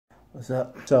What's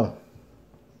up? So,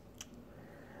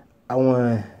 I want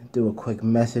to do a quick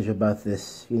message about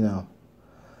this, you know,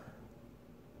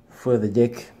 for the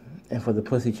dick and for the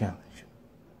pussy challenge.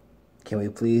 Can we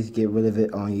please get rid of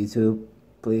it on YouTube,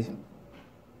 please?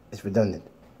 It's redundant.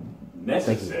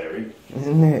 Necessary?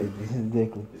 Isn't it? This is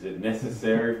ridiculous. Is it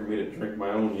necessary for me to drink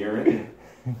my own urine?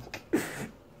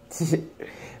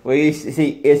 Well, you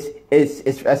see, it's.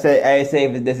 I didn't say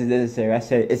if this is necessary. I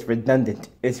said it's redundant.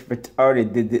 It's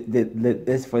retarded.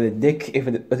 This for the dick and for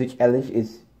the pussy challenge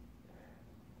is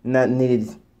not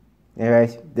needed.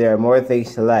 Alright? There are more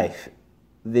things to life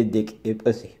than dick and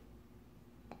pussy.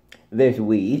 There's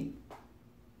weed.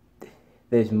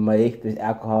 There's money. There's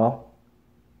alcohol.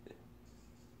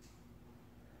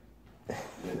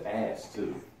 There's ass,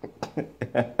 too. Is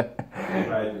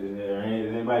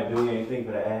anybody doing anything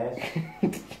for the ass?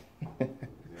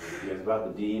 It's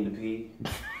about the D and the P.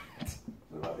 It's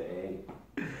about the A.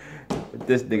 What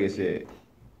this nigga said.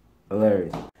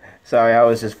 Hilarious. Sorry, I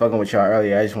was just fucking with y'all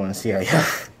earlier. I just want to see how y'all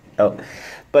felt.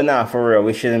 But nah, for real,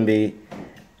 we shouldn't be.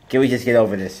 Can we just get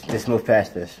over this? Just move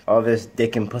past this. All this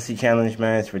dick and pussy challenge,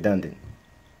 man, it's redundant.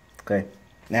 Okay?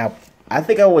 Now, I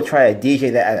think I would try to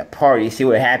DJ that at a party, see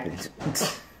what happens.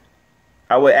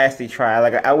 I would actually try.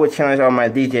 Like, I would challenge all my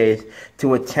DJs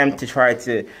to attempt to try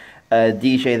to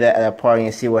DJ that at a party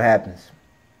and see what happens.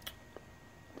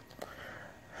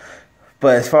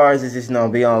 But as far as it's just, you know,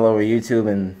 being all over YouTube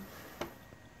and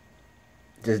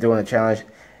just doing a challenge,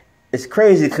 it's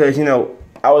crazy because, you know,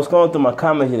 I was going through my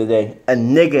comments the other day. A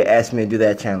nigga asked me to do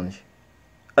that challenge.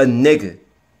 A nigga.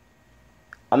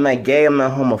 I'm not gay, I'm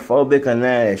not homophobic, or none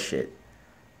of that shit.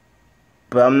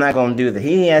 But I'm not gonna do that.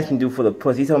 He didn't ask me to do for the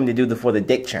pussy. He told me to do the for the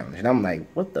dick challenge. And I'm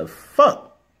like, what the fuck?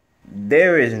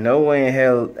 There is no way in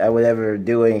hell I would ever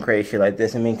do any crazy shit like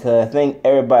this. I mean, because I think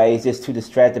everybody is just too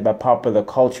distracted by popular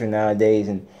culture nowadays.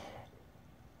 And,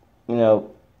 you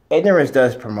know, ignorance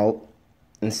does promote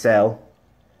and sell.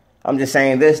 I'm just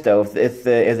saying this, though. If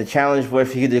the challenge was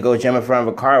for you to go jump in front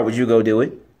of a car, would you go do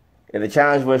it? If the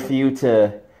challenge was for you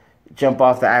to jump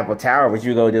off the Eiffel Tower, would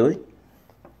you go do it?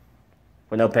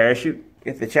 With no parachute?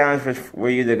 If the challenge was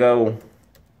for you to go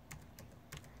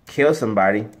kill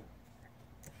somebody,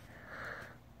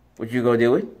 would you go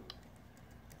do it?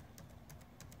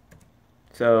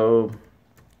 So,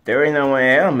 there ain't no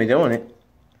way in hell me doing it.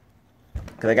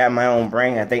 Because I got my own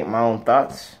brain, I think my own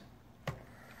thoughts.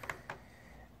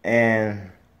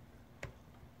 And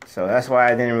so that's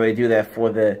why I didn't really do that for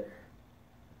the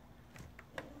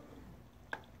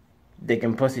dick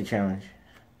and pussy challenge.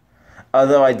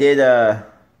 Although I did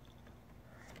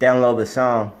download the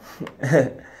song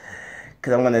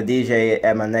because I'm gonna DJ it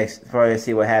at my next party to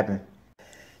see what happens.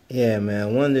 Yeah, man. I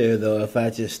wonder though if I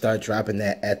just start dropping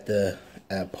that at the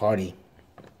party,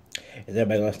 is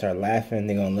everybody gonna start laughing?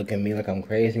 They're gonna look at me like I'm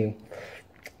crazy.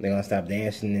 They're gonna stop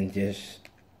dancing and just,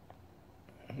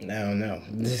 I don't know.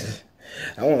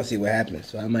 I want to see what happens,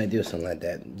 so I might do something like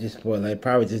that. Just for like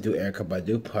probably just do Erykah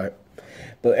Badu part,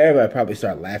 but everybody probably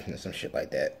start laughing at some shit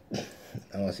like that.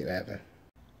 I want to see what happens.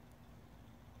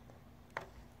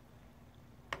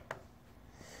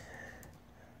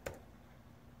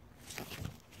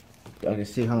 Y'all can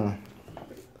see, hold on.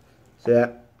 See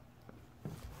that?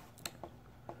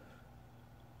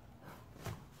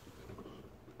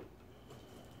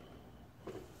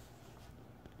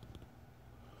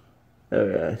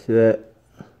 Alright, see that?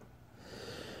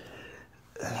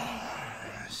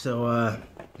 So,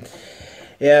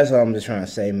 yeah, that's all I'm just trying to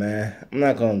say, man. I'm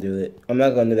not gonna do it. I'm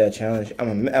not gonna do that challenge.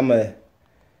 I'm gonna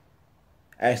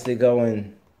actually go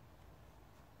and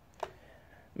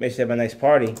make sure at my next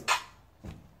party.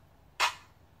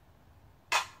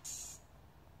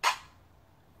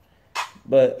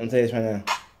 But I'm telling you this right now.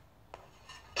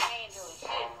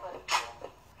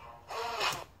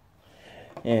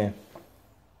 Yeah.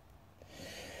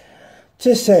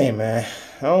 Just saying, man.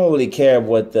 I don't really care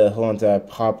what the whole entire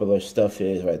popular stuff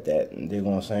is right there. You know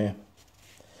what I'm saying?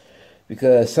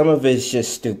 Because some of it's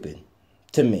just stupid.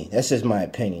 To me. That's just my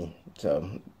opinion.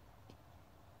 So.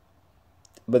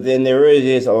 But then there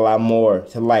really is a lot more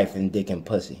to life than dick and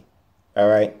pussy.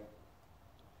 Alright?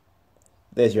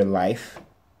 There's your life.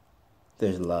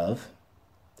 There's love.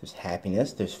 There's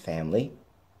happiness. There's family.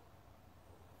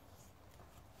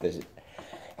 There's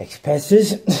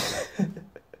expenses.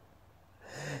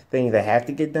 Things that have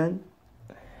to get done.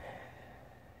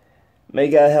 May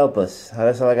God help us.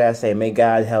 That's all I gotta say. May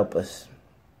God help us.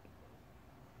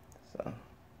 So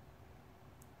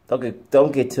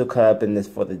don't get too caught up in this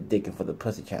for the dick and for the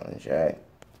pussy challenge, alright?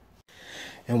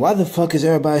 And why the fuck is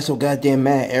everybody so goddamn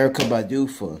mad at Erykah Badu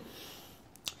for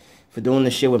doing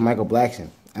this shit with Michael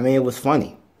Blackson? I mean, it was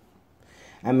funny.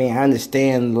 I mean, I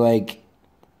understand, like,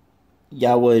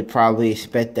 y'all would probably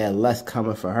expect that less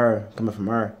coming from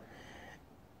her,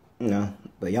 you know.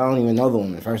 But y'all don't even know the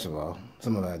woman, first of all.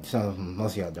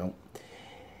 Most of y'all don't.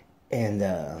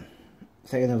 And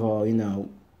second of all, you know,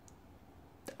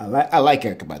 I like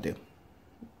Erykah Badu.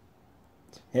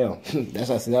 Hell, that's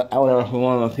what I said. I would have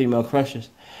one of my female crushes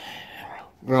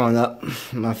growing up.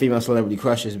 My female celebrity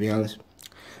crushes, to be honest.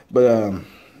 But I'm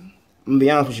gonna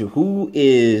be honest with you. Who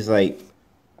is, like,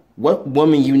 what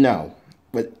woman you know?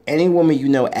 But any woman you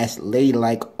know acts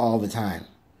ladylike all the time.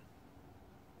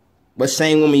 What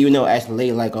same woman you know acts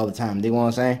ladylike all the time? Do you know what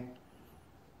I'm saying?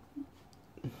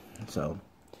 So,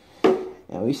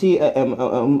 and we see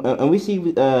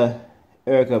Erykah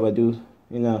Badu,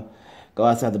 you know, go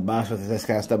outside the box with this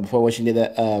kind of stuff. Before when she did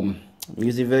that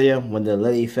music video when the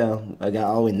lady got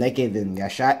all the way naked and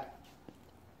got shot.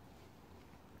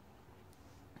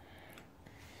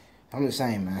 I'm just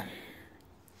saying, man.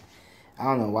 I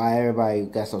don't know why everybody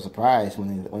got so surprised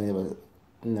when it was,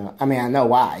 you know. I mean, I know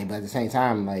why, but at the same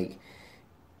time, like,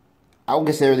 I would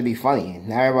consider it to be funny.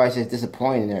 Now everybody's just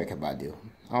disappointed in Erykah Badu.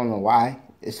 I don't know why.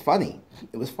 It's funny.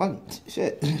 It was funny.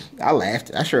 Shit. I laughed.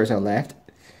 I sure as hell laughed.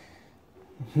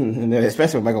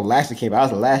 Especially when Michael Jackson came out. That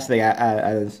was the last thing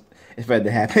I expected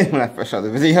to happen when I first saw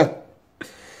the video.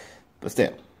 But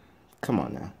still, come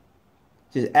on now.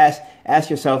 Just ask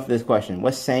yourself this question.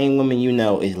 What same woman you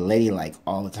know is ladylike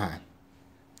all the time?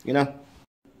 You know?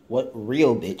 What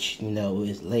real bitch you know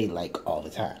is ladylike all the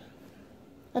time?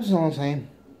 That's all I'm saying.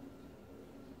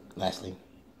 Lastly.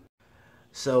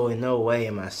 So in no way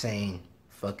am I saying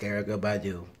fuck Erykah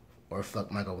Badu or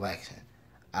fuck Michael Jackson.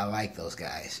 I like those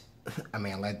guys. I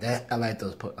mean, I like that. I like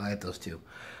those two.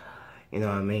 You know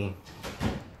what I mean?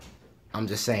 I'm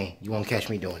just saying, you won't catch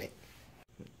me doing it.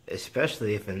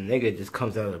 Especially if a nigga just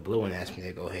comes out of the blue and asks me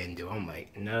to go ahead and do it. I'm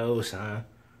like, no, son.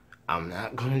 I'm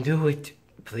not gonna do it.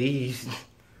 Please.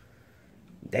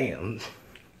 Damn.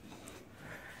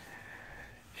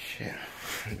 Shit.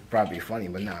 It'd probably be funny,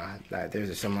 but nah.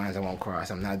 There's some lines I won't cross.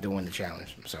 I'm not doing the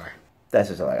challenge. I'm sorry. That's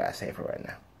just all I gotta say for right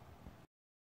now.